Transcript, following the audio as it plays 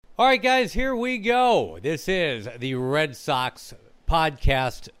All right, guys, here we go. This is the Red Sox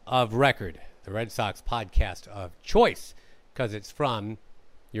podcast of record, the Red Sox podcast of choice, because it's from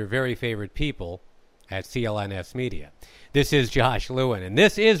your very favorite people at CLNS Media. This is Josh Lewin, and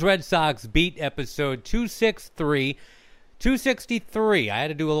this is Red Sox Beat episode 263. I had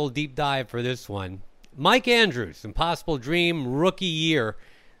to do a little deep dive for this one. Mike Andrews, Impossible Dream, rookie year,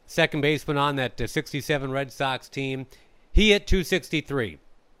 second baseman on that 67 Red Sox team. He hit 263.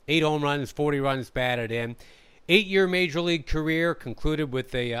 8 home runs, 40 runs batted in. 8-year Major League career concluded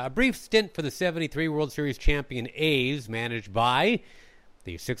with a brief stint for the 73 World Series champion A's, managed by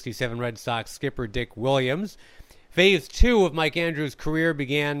the 67 Red Sox skipper Dick Williams. Phase 2 of Mike Andrews' career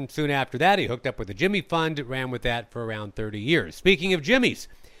began soon after that. He hooked up with the Jimmy Fund, ran with that for around 30 years. Speaking of Jimmys,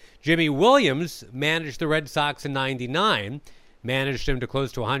 Jimmy Williams managed the Red Sox in '99, managed them to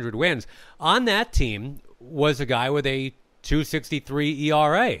close to 100 wins. On that team was a guy with a 2.63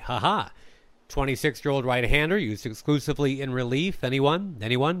 ERA. 26-year-old right-hander, used exclusively in relief. Anyone?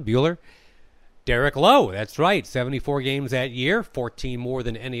 Bueller? Derek Lowe, that's right. 74 games that year, 14 more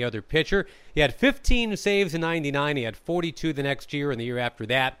than any other pitcher. He had 15 saves in '99. He had 42 the next year, and the year after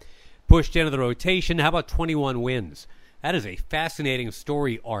that, pushed into the rotation. How about 21 wins? That is a fascinating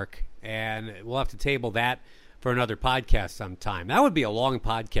story arc, and we'll have to table that for another podcast sometime. That would be a long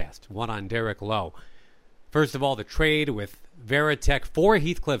podcast, one on Derek Lowe. First of all, the trade with Veritek for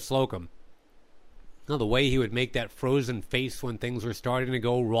Heathcliff Slocum. The way he would make that frozen face when things were starting to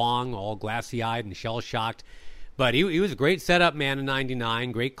go wrong, all glassy-eyed and shell-shocked. But he was a great setup man in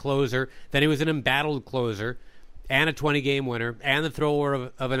 '99, great closer. Then he was an embattled closer and a 20-game winner and the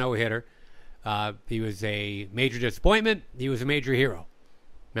thrower of a no-hitter. He was a major disappointment. He was a major hero.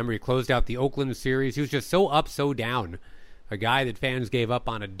 Remember, he closed out the Oakland series. He was just so up, so down. A guy that fans gave up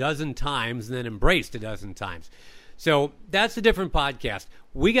on a dozen times and then embraced a dozen times. So that's a different podcast.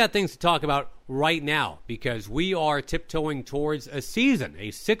 We got things to talk about right now because we are tiptoeing towards a season, a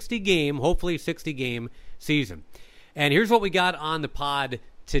 60-game, hopefully 60-game season. And here's what we got on the pod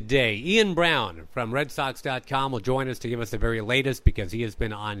today. Ian Brown from RedSox.com will join us to give us the very latest because he has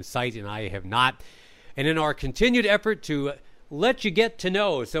been on site and I have not. And in our continued effort to let you get to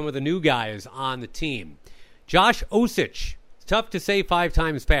know some of the new guys on the team, Josh Osich. It's tough to say 5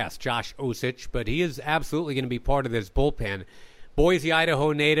 times fast, Josh Osich, but he is absolutely going to be part of this bullpen. Boise,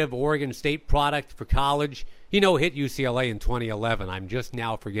 Idaho native, Oregon State product for college. Hit UCLA in 2011. I'm just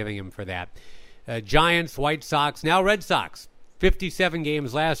now forgiving him for that. Giants, White Sox, now Red Sox. 57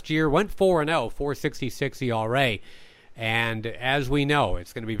 games last year, went 4-0, 4.66 ERA. And as we know,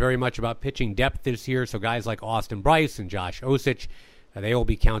 it's going to be very much about pitching depth this year, so guys like Austin Bryce and Josh Osich, they will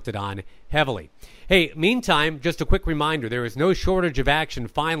be counted on heavily. Hey, meantime, just a quick reminder, there is no shortage of action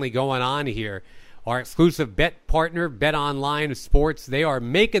finally going on here. Our exclusive bet partner, BetOnline Sports, they are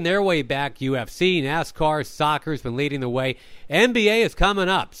making their way back. UFC, NASCAR, soccer's been leading the way. NBA is coming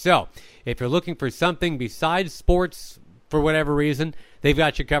up. So if you're looking for something besides sports for whatever reason, they've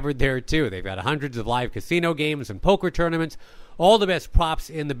got you covered there too. They've got hundreds of live casino games and poker tournaments. All the best props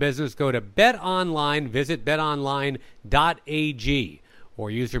in the business. Go to BetOnline. Visit betonline.ag or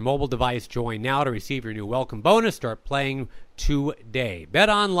use your mobile device. Join now to receive your new welcome bonus. Start playing today.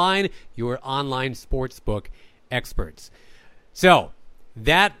 BetOnline, your online sportsbook experts. So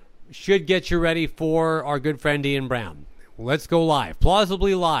that should get you ready for our good friend Ian Brown. Let's go live,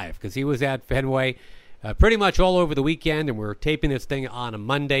 plausibly live, because he was at Fenway pretty much all over the weekend, and we're taping this thing on a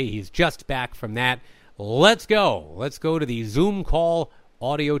Monday. He's just back from that. Let's go. Let's go to the Zoom call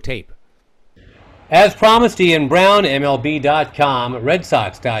audio tape. As promised, Ian Brown, MLB.com,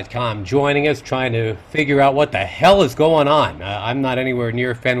 RedSox.com, joining us, trying to figure out what the hell is going on. I'm not anywhere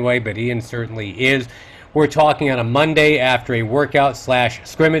near Fenway, but Ian certainly is. We're talking on a Monday after a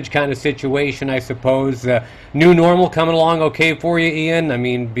workout/scrimmage kind of situation, I suppose. New normal coming along okay for you, Ian? I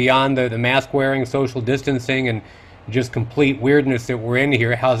mean, beyond the mask wearing, social distancing, and just complete weirdness that we're in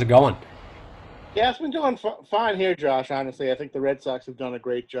here. How's it going? Yeah, it's been doing fine here, Josh, honestly. I think the Red Sox have done a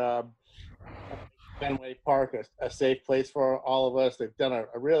great job. Fenway Park, a safe place for all of us. They've done a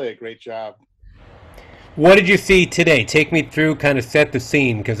really great job. What did you see today? Take me through, kind of set the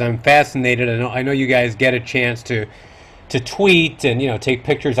scene, because I'm fascinated. I know you guys get a chance to tweet and take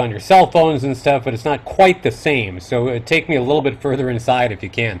pictures on your cell phones and stuff, but it's not quite the same. So take me a little bit further inside if you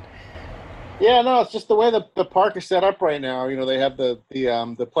can. Yeah, no, it's just the way the park is set up right now. They have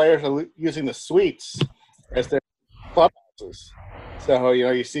the players are using the suites as their clubhouses. So,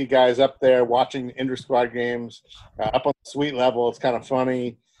 you see guys up there watching inter-squad games up on the suite level. It's kind of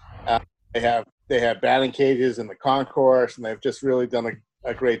funny. They have batting cages in the concourse, and they've just really done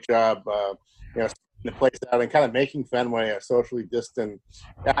a great job, the place out and kind of making Fenway a socially distant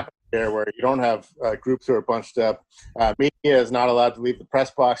atmosphere where you don't have groups who are bunched up. Media is not allowed to leave the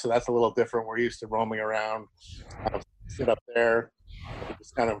press box, so that's a little different. We're used to roaming around, sit up there, and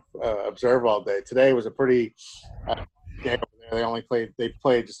just kind of observe all day. Today was a pretty game over there. They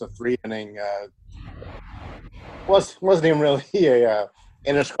played just a 3-inning. Wasn't even really a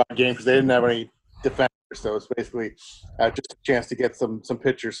inter-squad game because they didn't have any defenders, so it's basically just a chance to get some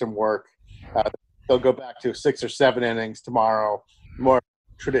pitchers some work. They'll go back to 6 or 7 innings tomorrow, more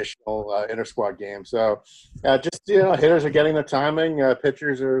traditional inter-squad game. So just, hitters are getting their timing.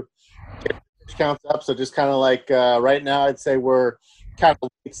 Pitchers are getting pitch counts up. So just kind of like right now, I'd say we're kind of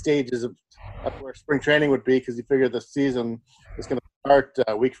late stages of where spring training would be because you figure the season is going to start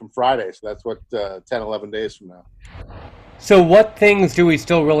a week from Friday. So that's what, 10, 11 days from now. So what things do we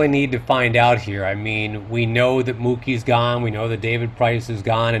still really need to find out here? I mean, we know that Mookie's gone. We know that David Price is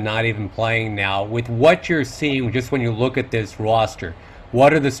gone and not even playing now. With what you're seeing, just when you look at this roster,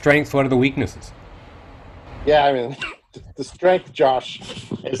 what are the strengths? What are the weaknesses? Yeah, I mean, the strength, Josh,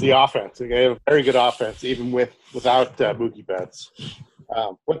 is the offense. They have a very good offense, even without Mookie Betts.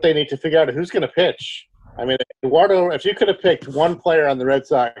 What they need to figure out is who's going to pitch. I mean, Eduardo, if you could have picked one player on the Red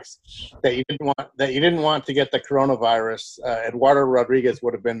Sox that you didn't want to get the coronavirus, Eduardo Rodriguez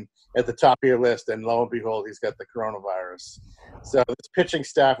would have been at the top of your list, and lo and behold, he's got the coronavirus. So this pitching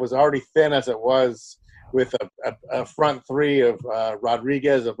staff was already thin as it was, with a front three of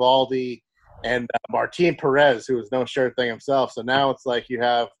Rodriguez, Evaldi, and Martin Perez, who was no sure thing himself. So now it's like you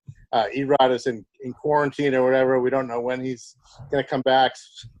have Erod is in quarantine or whatever. We don't know when he's going to come back.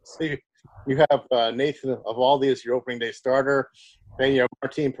 So you have Nathan Evaldi as your opening day starter. Then you have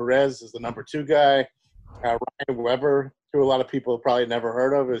Martin Perez as the number 2 guy. Ryan Weber, who a lot of people have probably never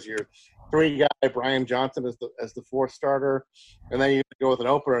heard of, is your 3 guy. Brian Johnson as the 4th starter. And then you go with an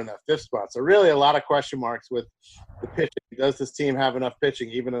opener in that 5th spot. So really a lot of question marks with the pitching. Does this team have enough pitching,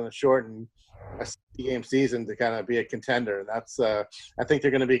 even in a shortened 60-game season, to kind of be a contender? And that's I think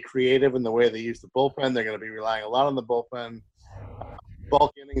they're going to be creative in the way they use the bullpen. They're going to be relying a lot on the bullpen.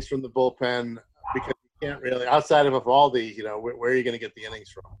 Bulk innings from the bullpen, because you can't really, outside of Evaldi, where are you going to get the innings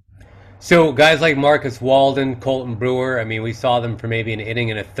from? So guys like Marcus Walden, Colton Brewer, I mean, we saw them for maybe an inning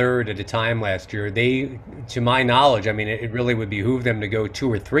and a third at a time last year. They, to my knowledge, I mean, it really would behoove them to go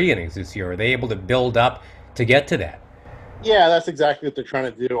 2 or 3 innings this year. Are they able to build up to get to that? Yeah, that's exactly what they're trying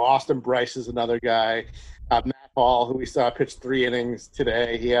to do. Austin Bryce is another guy. Matt Hall, who we saw pitch 3 innings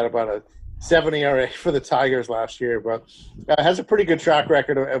today, he had about a 7 ERA for the Tigers last year, but has a pretty good track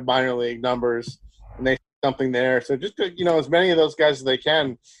record of minor league numbers, and they something there. So just as many of those guys as they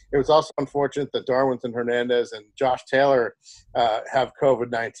can. It was also unfortunate that Darwinton Hernandez and Josh Taylor have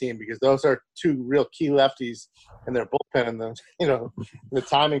COVID-19, because those are 2 real key lefties in their bullpen, and the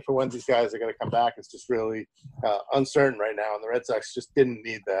timing for when these guys are going to come back is just really uncertain right now. And the Red Sox just didn't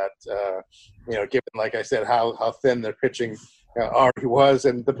need that, given, like I said, how thin their pitching already was.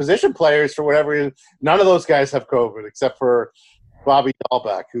 And the position players, for whatever reason, none of those guys have COVID except for Bobby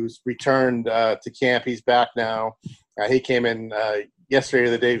Dahlbeck, who's returned to camp. He's back now. He came in yesterday or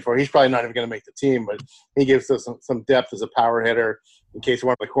the day before. He's probably not even going to make the team, but he gives us some depth as a power hitter in case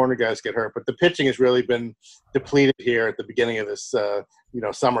one of the corner guys get hurt. But the pitching has really been depleted here at the beginning of this,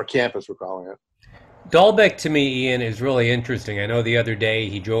 summer camp, as we're calling it. Dahlbeck, to me, Ian, is really interesting. I know the other day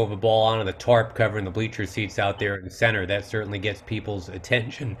he drove a ball onto the tarp covering the bleacher seats out there in the center. That certainly gets people's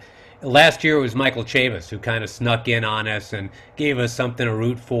attention. Last year it was Michael Chavis who kind of snuck in on us and gave us something to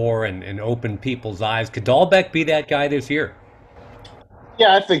root for and opened people's eyes. Could Dahlbeck be that guy this year?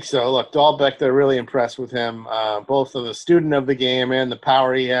 Yeah, I think so. Look, Dahlbeck, they're really impressed with him, both as a student of the game and the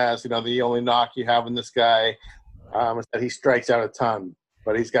power he has. The only knock you have in this guy is that he strikes out a ton,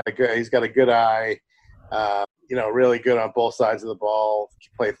 but he's got a good eye. Really good on both sides of the ball.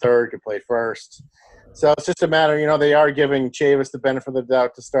 Can play third, can play first. So it's just a matter, they are giving Chavis the benefit of the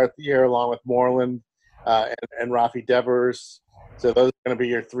doubt to start the year, along with Moreland and Rafi Devers. So those are going to be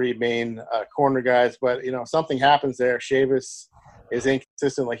your 3 main corner guys. But, something happens there. Chavis is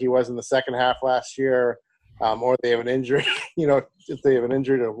inconsistent like he was in the second half last year, or they have an injury, if they have an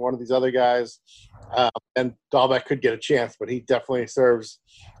injury to one of these other guys. And Dahlbeck could get a chance, but he definitely serves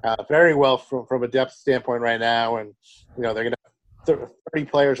very well from a depth standpoint right now. And, they're going to have 30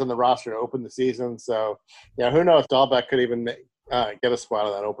 players on the roster to open the season. So, who knows? Dahlbeck could even get a spot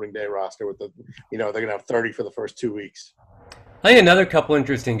on that opening day roster with they're going to have 30 for the first 2 weeks. I think another couple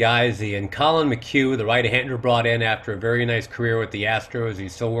interesting guys, Ian. Colin McHugh, the right-hander brought in after a very nice career with the Astros.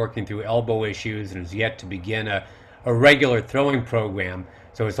 He's still working through elbow issues and is yet to begin a regular throwing program.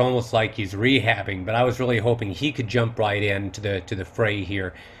 So it's almost like he's rehabbing. But I was really hoping he could jump right into the fray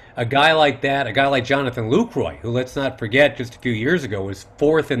here. a guy like that, a guy like Jonathan Lucroy, who, let's not forget, just a few years ago was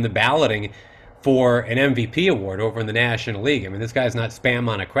fourth in the balloting for an MVP award over in the National League. I mean, this guy's not spam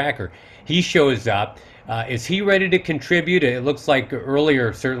on a cracker. He shows up. Is he ready to contribute? It looks like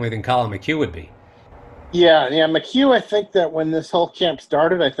earlier, certainly, than Colin McHugh would be. Yeah. McHugh, I think that when this whole camp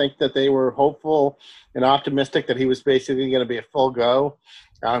started, I think that they were hopeful and optimistic that he was basically going to be a full go.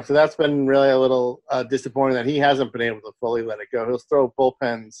 So that's been really a little disappointing that he hasn't been able to fully let it go. He'll throw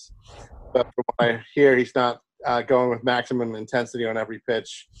bullpens, but from what I hear, he's not going with maximum intensity on every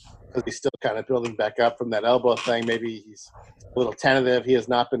pitch because he's still kind of building back up from that elbow thing. Maybe he's a little tentative. He has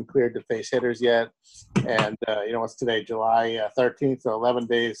not been cleared to face hitters yet. And, what's today, July 13th, so 11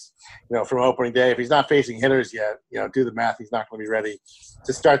 days, from opening day. If he's not facing hitters yet, do the math, he's not going to be ready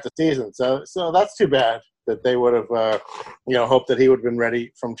to start the season. So that's too bad that they would have, hoped that he would have been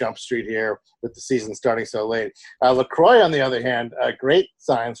ready from Jump Street here with the season starting so late. LaCroix, on the other hand, great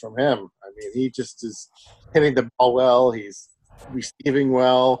signs from him. I mean, he just is hitting the ball well. He's receiving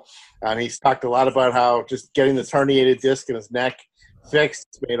well. He's talked a lot about how just getting this herniated disc in his neck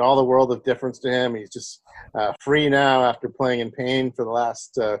fixed made all the world of difference to him. He's just free now after playing in pain for the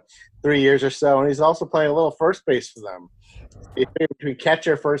last 3 years or so. And he's also playing a little first base for them. Between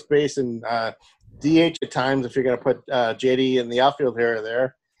catcher, first base, and DH at times, if you're going to put JD in the outfield here or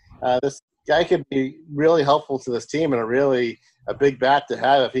there, this guy could be really helpful to this team and a big bat to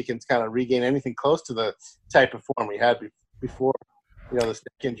have if he can kind of regain anything close to the type of form he had before, this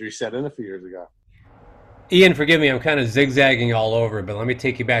neck injury set in a few years ago. Ian, forgive me, I'm kind of zigzagging all over, but let me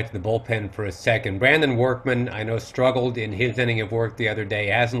take you back to the bullpen for a second. Brandon Workman, I know, struggled in his inning of work the other day,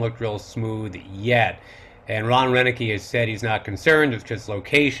 hasn't looked real smooth yet. And Ron Renicky has said he's not concerned, it's just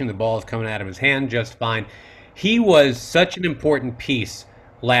location, the ball is coming out of his hand just fine. He was such an important piece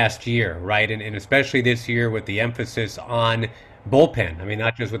last year, right? And especially this year with the emphasis on bullpen. I mean,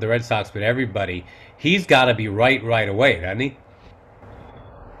 not just with the Red Sox, but everybody. He's got to be right away, doesn't he?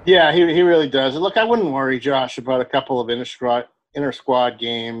 Yeah, he really does. Look, I wouldn't worry, Josh, about a couple of inter squad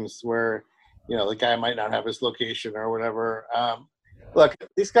games where, the guy might not have his location or whatever. Look,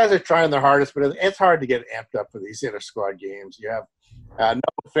 these guys are trying their hardest, but it's hard to get amped up for these inter squad games. You have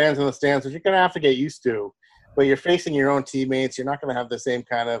no fans in the stands, which you're going to have to get used to. But you're facing your own teammates. You're not going to have the same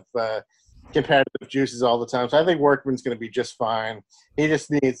kind of competitive juices all the time. So I think Workman's going to be just fine. He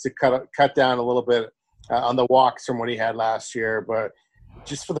just needs to cut down a little bit on the walks from what he had last year. But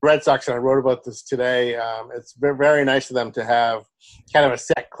just for the Red Sox, and I wrote about this today, it's very, very nice of them to have kind of a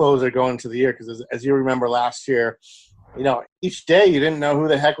set closer going into the year because as you remember last year, each day you didn't know who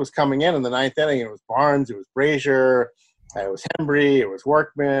the heck was coming in the ninth inning. It was Barnes, it was Brazier, it was Hembry, it was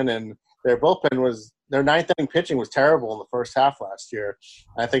Workman, and their ninth inning pitching was terrible in the first half last year.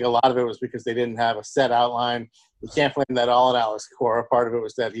 And I think a lot of it was because they didn't have a set outline. You can't blame that all on Alex Cora. Part of it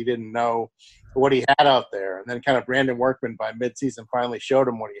was that he didn't know what he had out there. And then kind of Brandon Workman by midseason finally showed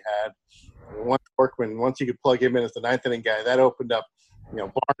him what he had. And once you could plug him in as the ninth inning guy, that opened up,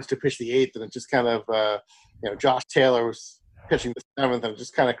 Barnes to pitch the eighth, and it just kind of, Josh Taylor was pitching the seventh, and it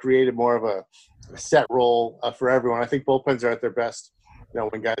just kind of created more of a set role for everyone. I think bullpens are at their best,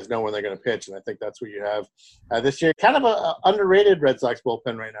 when guys know when they're going to pitch, and I think that's what you have this year. Kind of a underrated Red Sox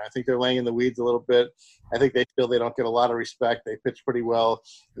bullpen right now. I think they're laying in the weeds a little bit. I think they feel they don't get a lot of respect. They pitched pretty well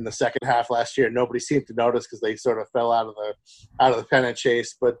in the second half last year. Nobody seemed to notice because they sort of fell out of the pennant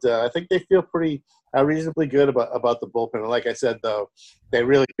chase. But I think they feel pretty reasonably good about the bullpen. And like I said, though, they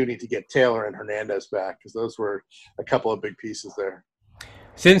really do need to get Taylor and Hernandez back because those were a couple of big pieces there.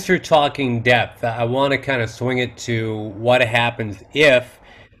 Since you're talking depth, I want to kind of swing it to what happens if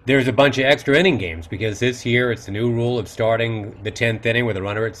there's a bunch of extra inning games, because this year it's the new rule of starting the 10th inning with a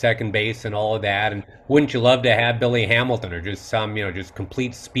runner at second base and all of that. And wouldn't you love to have Billy Hamilton or just some, just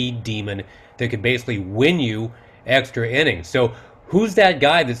complete speed demon that could basically win you extra innings? So who's that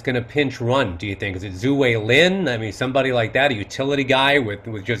guy that's going to pinch run, do you think? Is it Zue Lin? I mean, somebody like that, a utility guy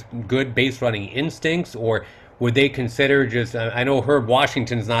with just good base running instincts? Or would they consider just, I know Herb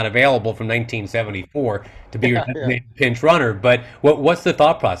Washington's not available from 1974 to be your pinch runner, but what's the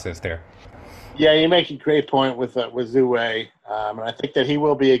thought process there? Yeah, you make a great point with Zue. And I think that he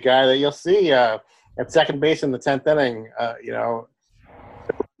will be a guy that you'll see at second base in the 10th inning,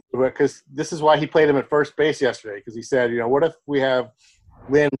 because this is why he played him at first base yesterday, because he said, what if we have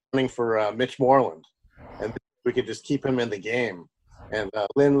Lynn running for Mitch Moreland, and we could just keep him in the game. And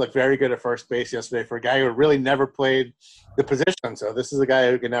Lynn looked very good at first base yesterday for a guy who really never played the position. So this is a guy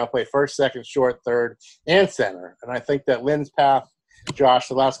who can now play first, second, short, third, and center. And I think that Lynn's path, Josh,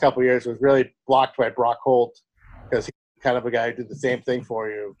 the last couple of years was really blocked by Brock Holt, because he's kind of a guy who did the same thing for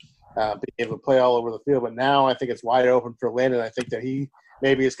you, being able to play all over the field. But now I think it's wide open for Lynn, and I think that he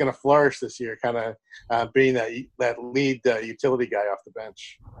maybe is going to flourish this year, kind of being that lead utility guy off the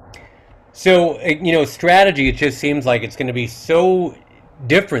bench. So, strategy, it just seems like it's going to be so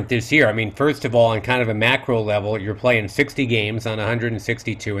different this year. I mean, first of all, on kind of a macro level, you're playing 60 games on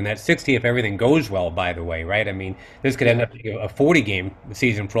 162, and that's 60 if everything goes well, by the way, right? I mean, this could end up being a 40-game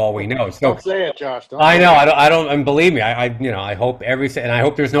season for all we know. So don't say it, Josh. I know. I don't. And believe me, I hope and I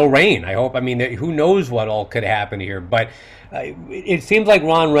hope there's no rain. I hope. I mean, who knows what all could happen here? But it seems like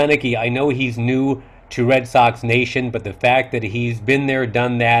Ron Roenicke. I know he's new to Red Sox Nation, but the fact that he's been there,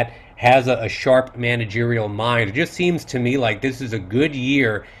 done that, has a sharp managerial mind. It just seems to me like this is a good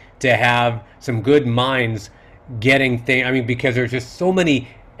year to have some good minds getting things. I mean, because there's just so many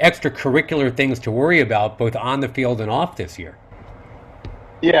extracurricular things to worry about, both on the field and off this year.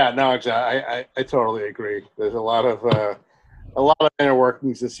 Yeah, no, exactly. I totally agree. There's a lot of inner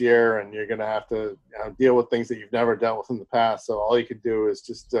workings this year, and you're going to have to deal with things that you've never dealt with in the past. So all you can do is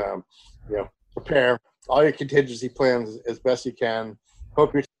just prepare all your contingency plans as best you can.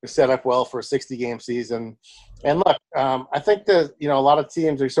 Hope you're set up well for a 60-game season. And look, I think that a lot of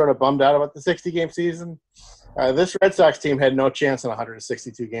teams are sort of bummed out about the 60-game season. This Red Sox team had no chance in a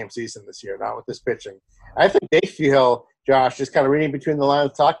 162-game season this year, not with this pitching. I think they feel, Josh, just kind of reading between the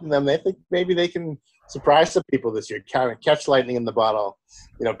lines, talking to them, they think maybe they can surprise some people this year, kind of catch lightning in the bottle,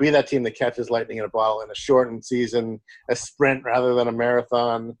 be that team that catches lightning in a bottle in a shortened season, a sprint rather than a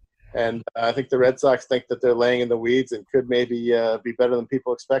marathon. And I think the Red Sox think that they're laying in the weeds and could maybe be better than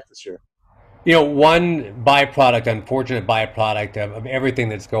people expect this year. One unfortunate byproduct of everything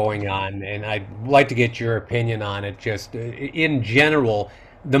that's going on, and I'd like to get your opinion on it, just in general,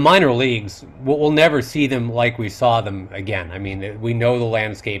 the minor leagues, we'll never see them like we saw them again. I mean, we know the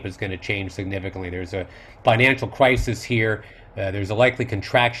landscape is going to change significantly. There's a financial crisis here. There's a likely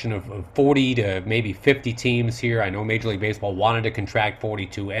contraction of 40 to maybe 50 teams here. I know Major League Baseball wanted to contract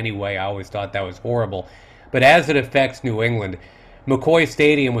 42 anyway. I always thought that was horrible. But as it affects New England, McCoy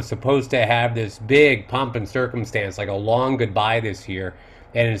Stadium was supposed to have this big pomp and circumstance, like a long goodbye this year.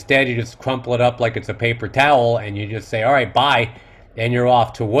 And instead you just crumple it up like it's a paper towel and you just say, all right, bye, and you're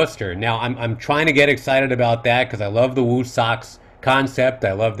off to Worcester. Now, I'm trying to get excited about that because I love the Woo Sox concept.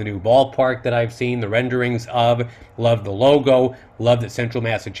 I love the new ballpark that I've seen, the renderings of, love the logo, love that Central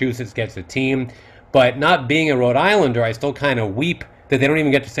Massachusetts gets a team. But not being a Rhode Islander, I still kind of weep that they don't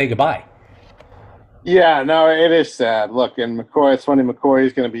even get to say goodbye. Yeah, no, it is sad. Look, and McCoy, it's funny, McCoy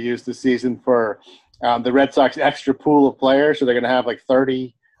is going to be used this season for the Red Sox extra pool of players. So they're going to have like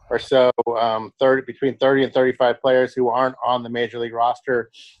 30 or so, between 30 and 35 players who aren't on the Major League roster,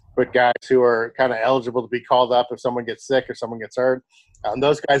 but guys who are kind of eligible to be called up if someone gets sick or someone gets hurt.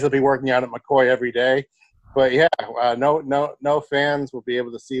 Those guys will be working out at McCoy every day. But yeah, no fans will be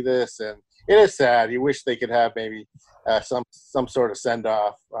able to see this, and it is sad. You wish they could have maybe some sort of send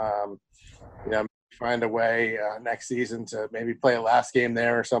off. Find a way next season to maybe play a last game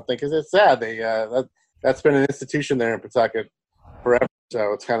there or something, because it's sad. That's been an institution there in Pawtucket forever.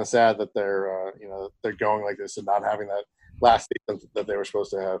 So it's kind of sad that they're going like this and not having that last season that they were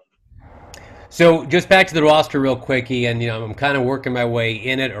supposed to have. So just back to the roster real quick, Ian. I'm kind of working my way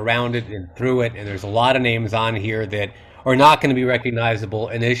in it, around it, and through it, and there's a lot of names on here that are not going to be recognizable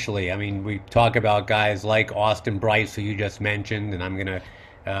initially. I mean, we talk about guys like Austin Brice, who you just mentioned, and I'm going to,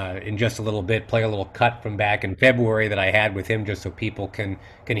 in just a little bit, play a little cut from back in February that I had with him just so people can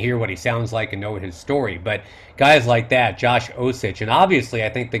hear what he sounds like and know his story. But guys like that, Josh Osich, and obviously I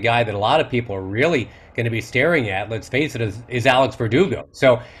think the guy that a lot of people are really going to be staring at, let's face it, is Alex Verdugo.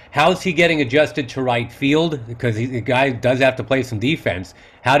 So how's he getting adjusted to right field? Because the guy does have to play some defense.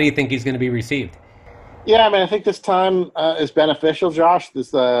 How do you think he's going to be received? Yeah, I mean, I think this time is beneficial, Josh. These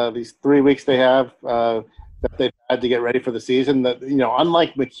 3 weeks they have that they've had to get ready for the season. That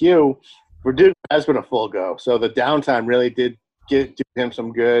unlike McHugh, Verdugo has been a full go. So the downtime really did do him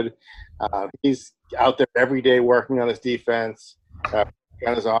some good. He's out there every day working on his defense, on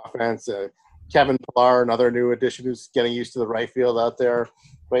his offense. Kevin Pillar, another new addition who's getting used to the right field out there.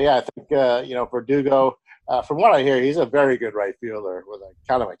 But yeah, I think Verdugo. From what I hear, he's a very good right fielder with a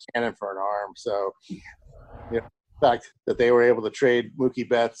kind of a cannon for an arm. So, the fact that they were able to trade Mookie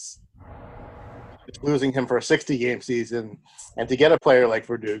Betts, losing him for a 60-game season, and to get a player like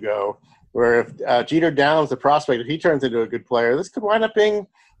Verdugo, where if Jeter Downs, the prospect, if he turns into a good player, this could wind up being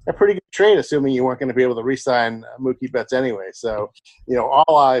a pretty good trade, assuming you weren't going to be able to re-sign Mookie Betts anyway. So,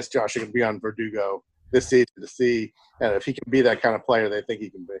 all eyes, Josh, are going to be on Verdugo this season to see if he can be that kind of player they think he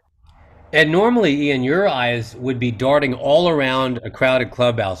can be. And normally, Ian, your eyes would be darting all around a crowded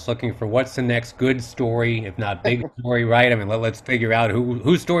clubhouse looking for what's the next good story, if not big story, right? I mean, let's figure out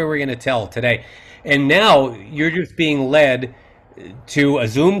whose story we're going to tell today. And now you're just being led to a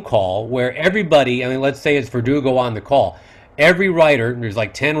Zoom call where everybody, I mean, let's say it's Verdugo on the call. Every writer, there's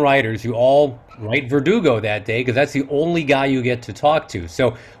like 10 writers who all write Verdugo that day because that's the only guy you get to talk to.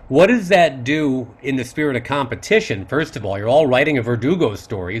 So what does that do in the spirit of competition? First of all, you're all writing a Verdugo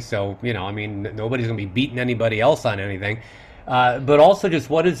story. So, I mean, nobody's going to be beating anybody else on anything. But also just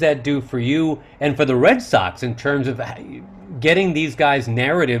what does that do for you and for the Red Sox in terms of getting these guys'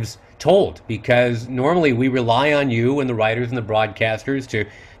 narratives told? Because normally we rely on you and the writers and the broadcasters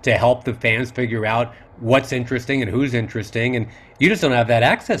to help the fans figure out what's interesting and who's interesting, and you just don't have that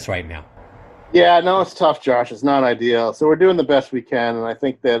access right now. Yeah, no, it's tough, Josh. It's not ideal. So we're doing the best we can, and I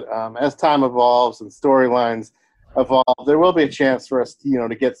think that as time evolves and storylines evolve, there will be a chance for us,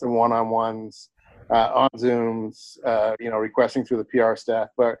 to get some one-on-ones on Zooms, requesting through the PR staff.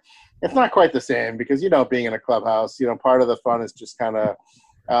 But it's not quite the same because, being in a clubhouse, part of the fun is just kind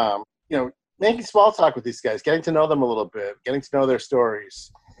of, making small talk with these guys, getting to know them a little bit, getting to know their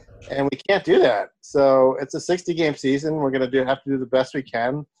stories. And we can't do that. So it's a 60-game season. We're going to have to do the best we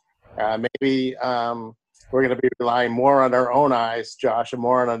can. Maybe we're going to be relying more on our own eyes, Josh, and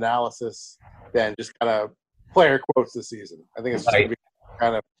more on analysis than just kind of player quotes this season. I think it's just going to be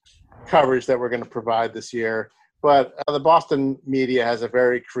kind of coverage that we're going to provide this year. But the Boston media has a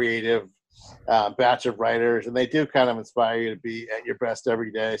very creative batch of writers, and they do kind of inspire you to be at your best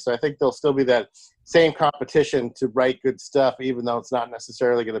every day. So I think there'll still be that same competition to write good stuff, even though it's not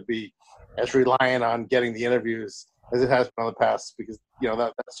necessarily going to be as reliant on getting the interviews as it has been in the past, because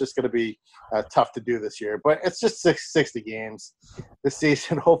that's just going to be tough to do this year. But it's just 60 games this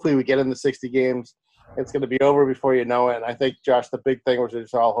season. Hopefully we get in the 60 games. It's going to be over before you know it. And I think, Josh, the big thing was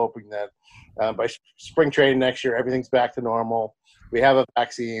just all hoping that by spring training next year, everything's back to normal. We have a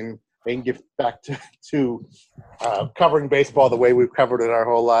vaccine. They can get back to covering baseball the way we've covered it our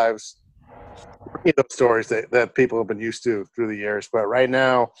whole lives. Those stories that people have been used to through the years. But right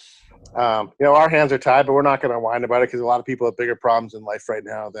now, our hands are tied, but we're not going to whine about it because a lot of people have bigger problems in life right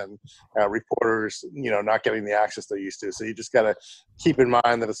now than reporters, not getting the access they're used to. So you just got to keep in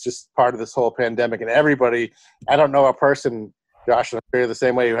mind that it's just part of this whole pandemic. And everybody, I don't know a person, Josh, and I'm the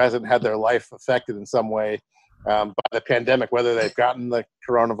same way, who hasn't had their life affected in some way by the pandemic, whether they've gotten the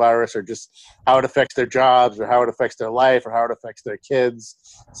coronavirus or just how it affects their jobs or how it affects their life or how it affects their kids.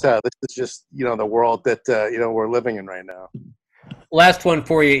 So this is just, the world that, we're living in right now. Last one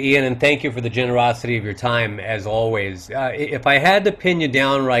for you, Ian, and thank you for the generosity of your time, as always. If I had to pin you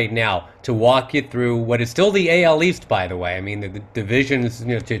down right now to walk you through what is still the AL East, by the way, I mean, the divisions,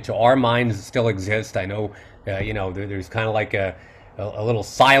 to our minds still exist. I know, there's kind of like a little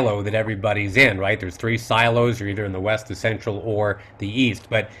silo that everybody's in, right? There's 3 silos. You're either in the West, the Central, or the East.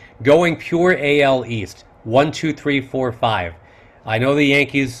 But going pure AL East, 1, 2, 3, 4, 5. I know the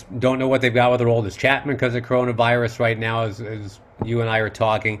Yankees don't know what they've got with their oldest Chapman because of coronavirus right now, as you and I are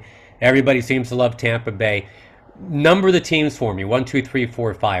talking. Everybody seems to love Tampa Bay. Number the teams for me, 1, 2, 3,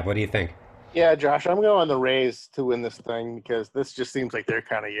 4, 5. What do you think? Yeah, Josh, I'm going on the Rays to win this thing because this just seems like their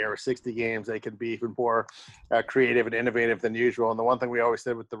kind of year. 60 games, they can be even more creative and innovative than usual. And the one thing we always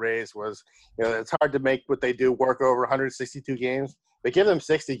said with the Rays was, it's hard to make what they do work over 162 games. But give them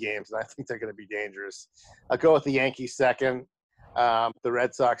 60 games, and I think they're going to be dangerous. I'll go with the Yankees second, the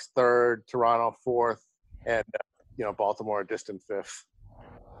Red Sox third, Toronto fourth, and Baltimore a distant fifth.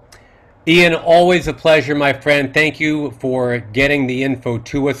 Ian, always a pleasure, my friend. Thank you for getting the info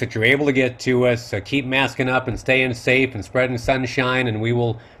to us that you're able to get to us. Keep masking up and staying safe and spreading sunshine, and we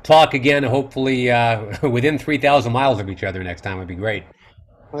will talk again, hopefully within 3,000 miles of each other next time. Would be great.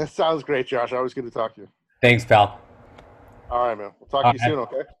 That sounds great, Josh. Always good to talk to you. Thanks, pal. All right, man. We'll talk to you soon,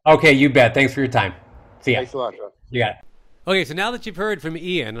 okay? Okay, you bet. Thanks for your time. See ya. Thanks a lot, Josh. You got it. Okay, so now that you've heard from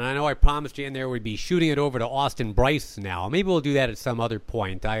Ian, and I know I promised you in there we'd be shooting it over to Austin Bryce now. Maybe we'll do that at some other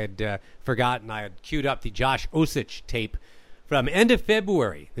point. I had forgotten I had queued up the Josh Osich tape from end of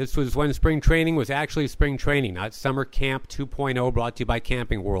February. This was when spring training was actually spring training, not summer camp 2.0 brought to you by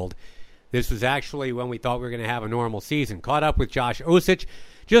Camping World. This was actually when we thought we were going to have a normal season. Caught up with Josh Osich,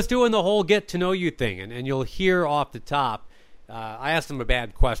 just doing the whole get-to-know-you thing, and you'll hear off the top. I asked him a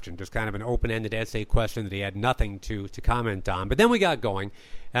bad question, just kind of an open-ended essay question that he had nothing to comment on. But then we got going,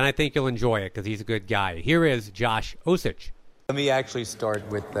 and I think you'll enjoy it because he's a good guy. Here is Josh Osich. Let me actually start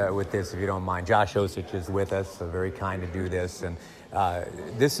with this, if you don't mind. Josh Osich is with us, so very kind to do this. And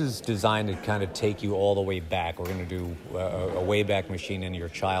this is designed to kind of take you all the way back. We're going to do a Wayback Machine into your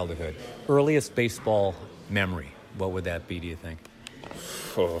childhood. Earliest baseball memory, what would that be, do you think?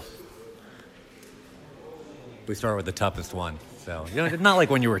 Oh. We start with the toughest one. So, not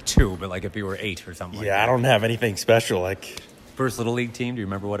like when you were 2, but like if you were 8 or something like that. Yeah, I don't have anything special. First Little League team, do you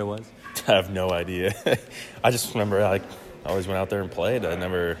remember what it was? I have no idea. I just remember, I always went out there and played. I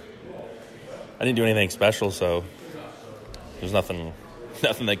didn't do anything special, so there's nothing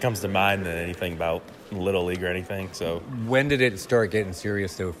that comes to mind than anything about Little League or anything. So When did it start getting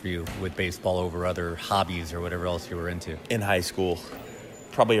serious, though, for you with baseball over other hobbies or whatever else you were into? in high school,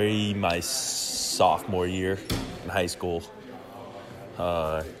 probably my sophomore year in high school.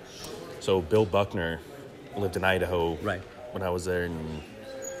 So Bill Buckner lived in Idaho Right. when I was there, and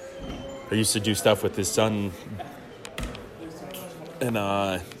I used to do stuff with his son.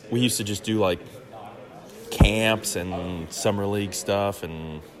 And we used to just do like camps and summer league stuff,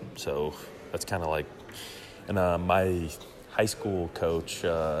 and so that's kind of like. And my high school coach,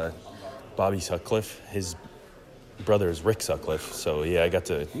 Bobby Sutcliffe, his brother is Rick Sutcliffe. So yeah, I got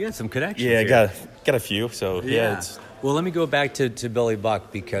to. You had some connections. Yeah, I here. got a few. So yeah, it's. Well, let me go back to Billy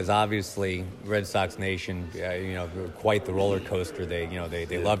Buck, because obviously Red Sox Nation, quite the roller coaster. They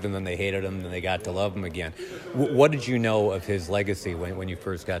loved him, then they hated him, then they got to love him again. What did you know of his legacy when you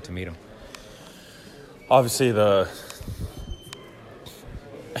first got to meet him? Obviously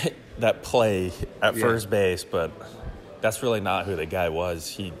that play at first base, but that's really not who the guy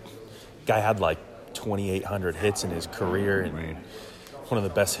was. Guy had like 2,800 hits in his career, and one of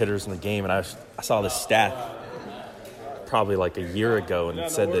the best hitters in the game. And I saw this stat probably like a year ago, and it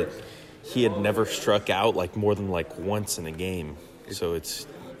said that he had never struck out like more than like once in a game. So it's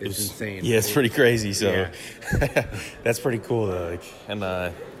insane. Yeah, it's pretty crazy. So that's pretty cool. And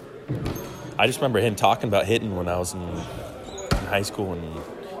I just remember him talking about hitting when I was in high school, and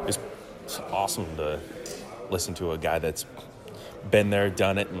it's awesome to listen to a guy that's been there,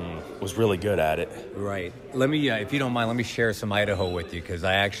 done it, and was really good at it. Right. Let me, if you don't mind, let me share some Idaho with you, because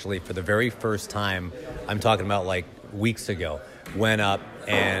I actually, for the very first time, I'm talking about like weeks ago, went up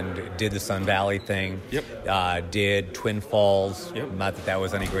and did the Sun Valley thing. Yep. Did Twin Falls. Yep. Not that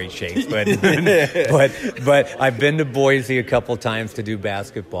was any great shape, but but I've been to Boise a couple times to do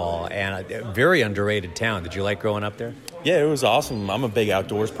basketball, and a very underrated town. Did you like growing up there? Yeah, it was awesome. I'm a big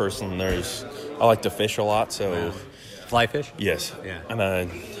outdoors person. I like to fish a lot, so. Fly fish? Yes. Yeah. And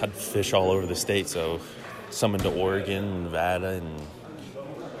I'd fish all over the state, so some into Oregon, Nevada, and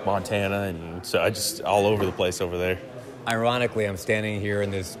Montana, and so I just all over the place over there. Ironically, I'm standing here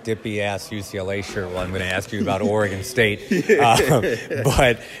in this dippy-ass UCLA shirt while I'm going to ask you about Oregon State.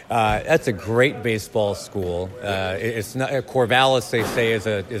 But that's a great baseball school. It's not Corvallis, they say, is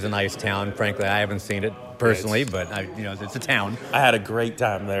a nice town. Frankly, I haven't seen it personally, but it's a town. I had a great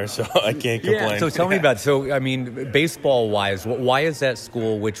time there, so I can't complain. Yeah, so tell me about it. So, I mean, baseball-wise, why is that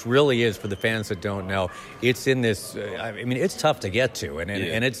school, which really is, for the fans that don't know, it's in this, it's tough to get to, and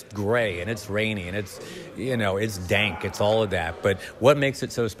it's gray, and it's rainy, and it's, it's dank, it's all of that. But what makes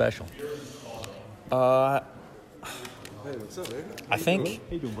it so special? I think...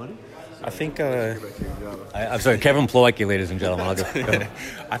 I'm sorry, Kevin Plowecki, ladies and gentlemen. I'll go.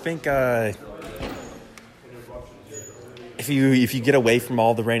 I think... If you get away from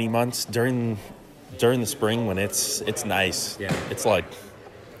all the rainy months during the spring when it's nice, it's like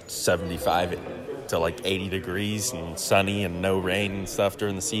 75 to like 80 degrees and sunny and no rain and stuff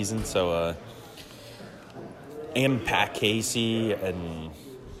during the season. So and Pat Casey and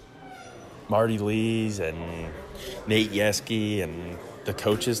Marty Lees and Nate Yeske and the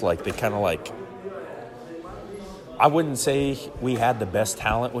coaches, like they kind of like. I wouldn't say we had the best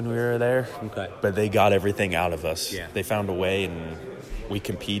talent when we were there, but they got everything out of us. Yeah. They found a way, and we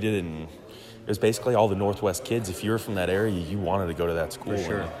competed, and it was basically all the Northwest kids. If you were from that area, you wanted to go to that school. For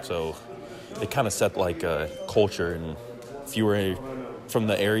sure. So it kind of set like a culture, and if you were from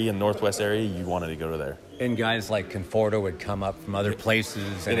the area, Northwest area, you wanted to go to there. And guys like Conforto would come up from other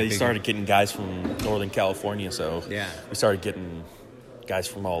places. And they started getting guys from Northern California, so we started getting guys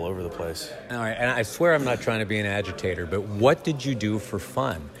from all over the place. All right, and I swear I'm not trying to be an agitator, but what did you do for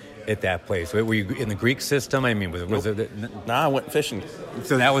fun at that place? Were you in the Greek system? I mean, was it? Nah, I went fishing.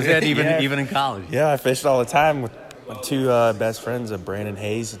 So that was it, even in college? Yeah, I fished all the time with my two best friends, Brandon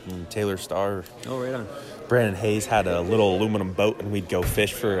Hayes and Taylor Starr. Oh, right on. Brandon Hayes had a little aluminum boat, and we'd go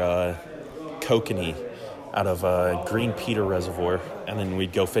fish for kokanee out of Green Peter Reservoir, and then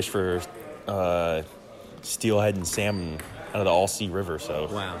we'd go fish for steelhead and salmon out of the All-Sea River. So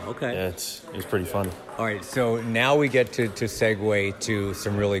wow, okay. Yeah, it was pretty fun. All right, so now we get to segue to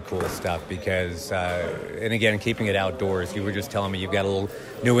some really cool stuff because, and again, keeping it outdoors, you were just telling me you've got a little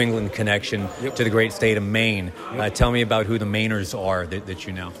New England connection to the great state of Maine. Tell me about who the Mainers are that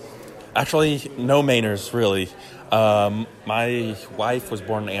you know. Actually, no Mainers, really. My wife was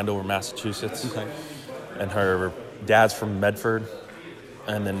born in Andover, Massachusetts, and her dad's from Medford,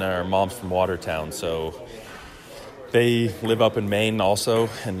 and then her mom's from Watertown, so they live up in Maine also,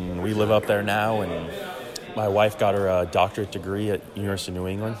 and we live up there now, and my wife got her doctorate degree at University of New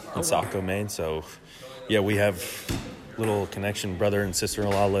England in Saco, Maine. So, yeah, we have a little connection. Brother and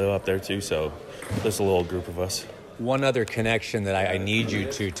sister-in-law live up there too. So, there's a little group of us. One other connection that I need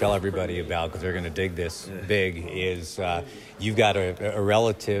you to tell everybody about, because they're going to dig this big, is you've got a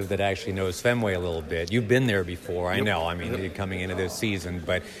relative that actually knows Fenway a little bit. You've been there before, I know. I mean, coming into this season.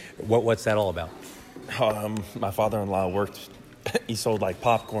 But what's that all about? My father-in-law worked. He sold like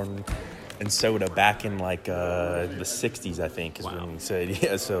popcorn and soda back in like the 60s, I think, is when he said.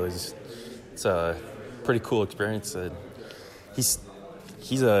 Yeah, so it's a pretty cool experience. He's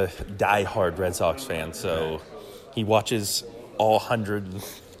a die-hard Red Sox fan, so he watches all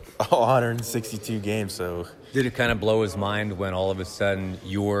 162 games. So did it kind of blow his mind when all of a sudden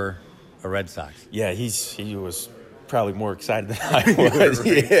you're a Red Sox? Yeah, he was probably more excited than I was.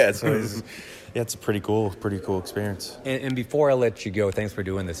 Yeah, so it's a pretty cool experience. And before I let you go, thanks for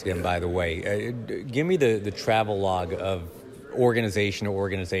doing this again, by the way. Give me the travel log of organization to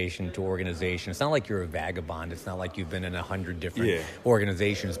organization to organization. It's not like you're a vagabond. It's not like you've been in 100 different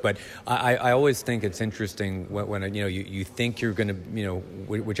organizations. But I always think it's interesting when you think you're going to,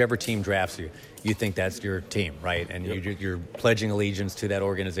 whichever team drafts you, you think that's your team, right? And you're pledging allegiance to that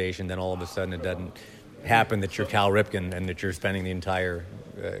organization. Then all of a sudden it doesn't happen that you're Cal Ripken and that you're spending the entire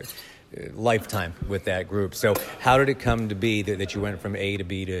lifetime with that group. So how did it come to be that you went from A to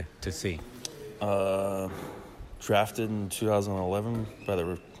B to C? Drafted in 2011 by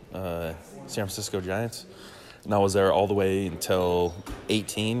the San Francisco Giants, and I was there all the way until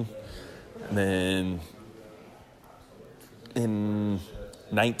 18. And then in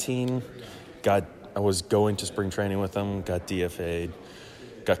 19, I was going to spring training with them, got DFA'd,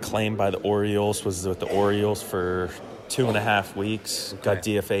 got claimed by the Orioles, was with the Orioles for 2.5 weeks, got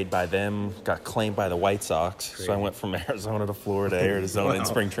DFA'd by them, got claimed by the White Sox. Great. So I went from Arizona to Florida, Arizona in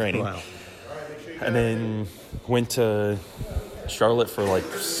spring training. Wow. And then went to Charlotte for like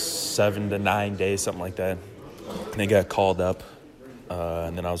 7 to 9 days, something like that. And then got called up.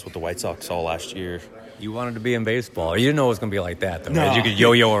 And then I was with the White Sox all last year. You wanted to be in baseball. You didn't know it was going to be like that, though, right? You could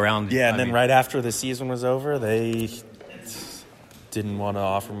yo-yo around. Yeah, and then right after the season was over, they didn't want to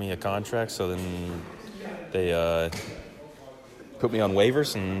offer me a contract. So then they put me on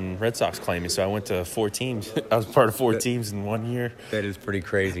waivers, and Red Sox claimed me. So I went to 4 teams. I was part of 4 teams in 1 year. That is pretty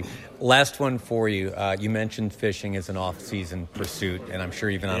crazy. Last one for you. You mentioned fishing as an off-season pursuit, and I'm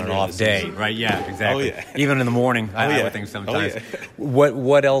sure even on an off day, right? Yeah, exactly. Oh, yeah. Even in the morning, I would think sometimes. Oh, yeah.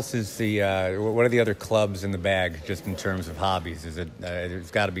 What else is what are the other clubs in the bag, just in terms of hobbies? Is it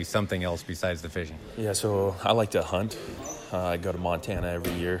there's got to be something else besides the fishing? Yeah, so I like to hunt. I go to Montana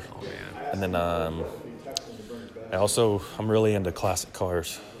every year. Oh, man. And then I'm really into classic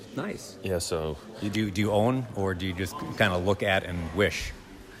cars. Nice. Yeah, so do you own, or do you just kind of look at and wish?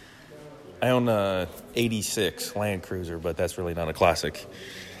 I own a '86 Land Cruiser, but that's really not a classic.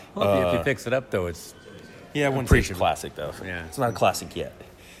 Well, if you fix it up, though, it's I wouldn't say it's a classic, though. Yeah, it's not a classic yet.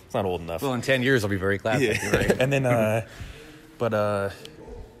 It's not old enough. Well, in 10 years, it'll be very classic. Yeah. Right? And then, I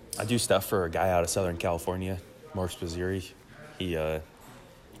do stuff for a guy out of Southern California, Mark Spazzeri. He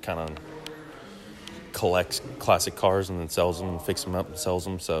kind of collects classic cars and then sells them, fixes them up and sells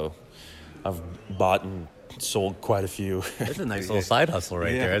them. So I've bought and sold quite a few. That's a nice little side hustle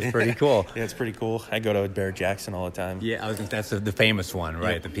right there. That's pretty cool. Yeah, it's pretty cool. I go to Barrett Jackson all the time. Yeah, that's the famous one,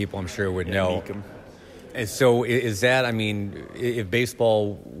 right? Yep. The people I'm sure would know. Meekum. And so is that, I mean, if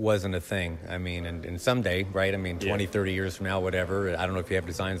baseball wasn't a thing, I mean, and someday, right, I mean, 20, 30 years from now, whatever, I don't know if you have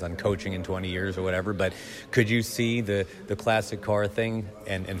designs on coaching in 20 years or whatever, but could you see the classic car thing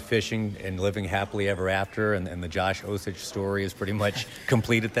and fishing and living happily ever after, and the Josh Osich story is pretty much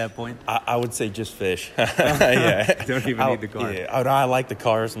complete at that point? I would say just fish. Yeah. Don't even need the car. Yeah, I like the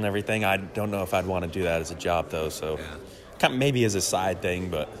cars and everything. I don't know if I'd want to do that as a job, though, so maybe as a side thing,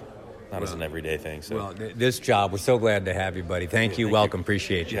 but not as an everyday thing. So. Well, this job, we're so glad to have you, buddy. Thank you. Welcome.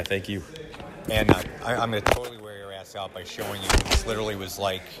 Appreciate you. Yeah, thank you. And I'm going to totally wear your ass out by showing you. This literally was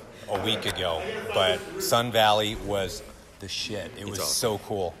like a week ago, but Sun Valley was the shit. It was awesome. So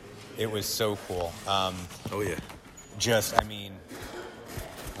cool. It was so cool. Oh, yeah. I mean,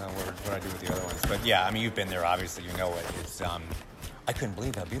 what do I do with the other ones? But, yeah, I mean, you've been there, obviously. You know it. It's I couldn't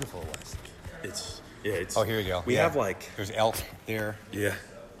believe how beautiful it was. It's. Oh, here you go. We have, there's elk there. Yeah.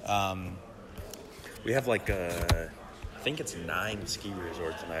 We have I think it's 9 ski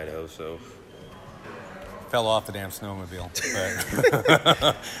resorts in Idaho, so. Fell off the damn snowmobile.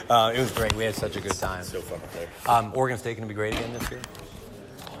 But, it was great. We had such a good time. So fun up there. Oregon State going to be great again this year?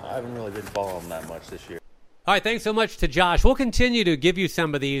 I haven't really been following that much this year. All right, thanks so much to Josh. We'll continue to give you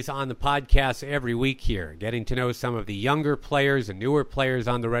some of these on the podcast every week here, getting to know some of the younger players and newer players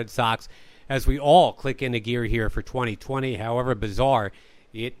on the Red Sox, as we all click into gear here for 2020, however bizarre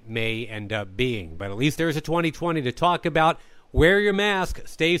it may end up being. But at least there's a 2020 to talk about. Wear your mask.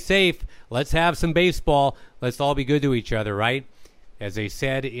 Stay safe. Let's have some baseball. Let's all be good to each other, right? As they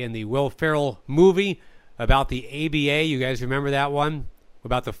said in the Will Ferrell movie about the ABA, you guys remember that one?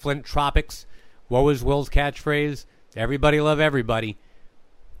 About the Flint Tropics. What was Will's catchphrase? Everybody love everybody.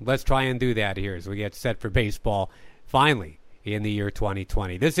 Let's try and do that here as we get set for baseball finally in the year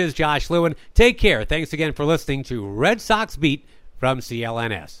 2020. This is Josh Lewin. Take care. Thanks again for listening to Red Sox Beat from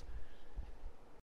CLNS.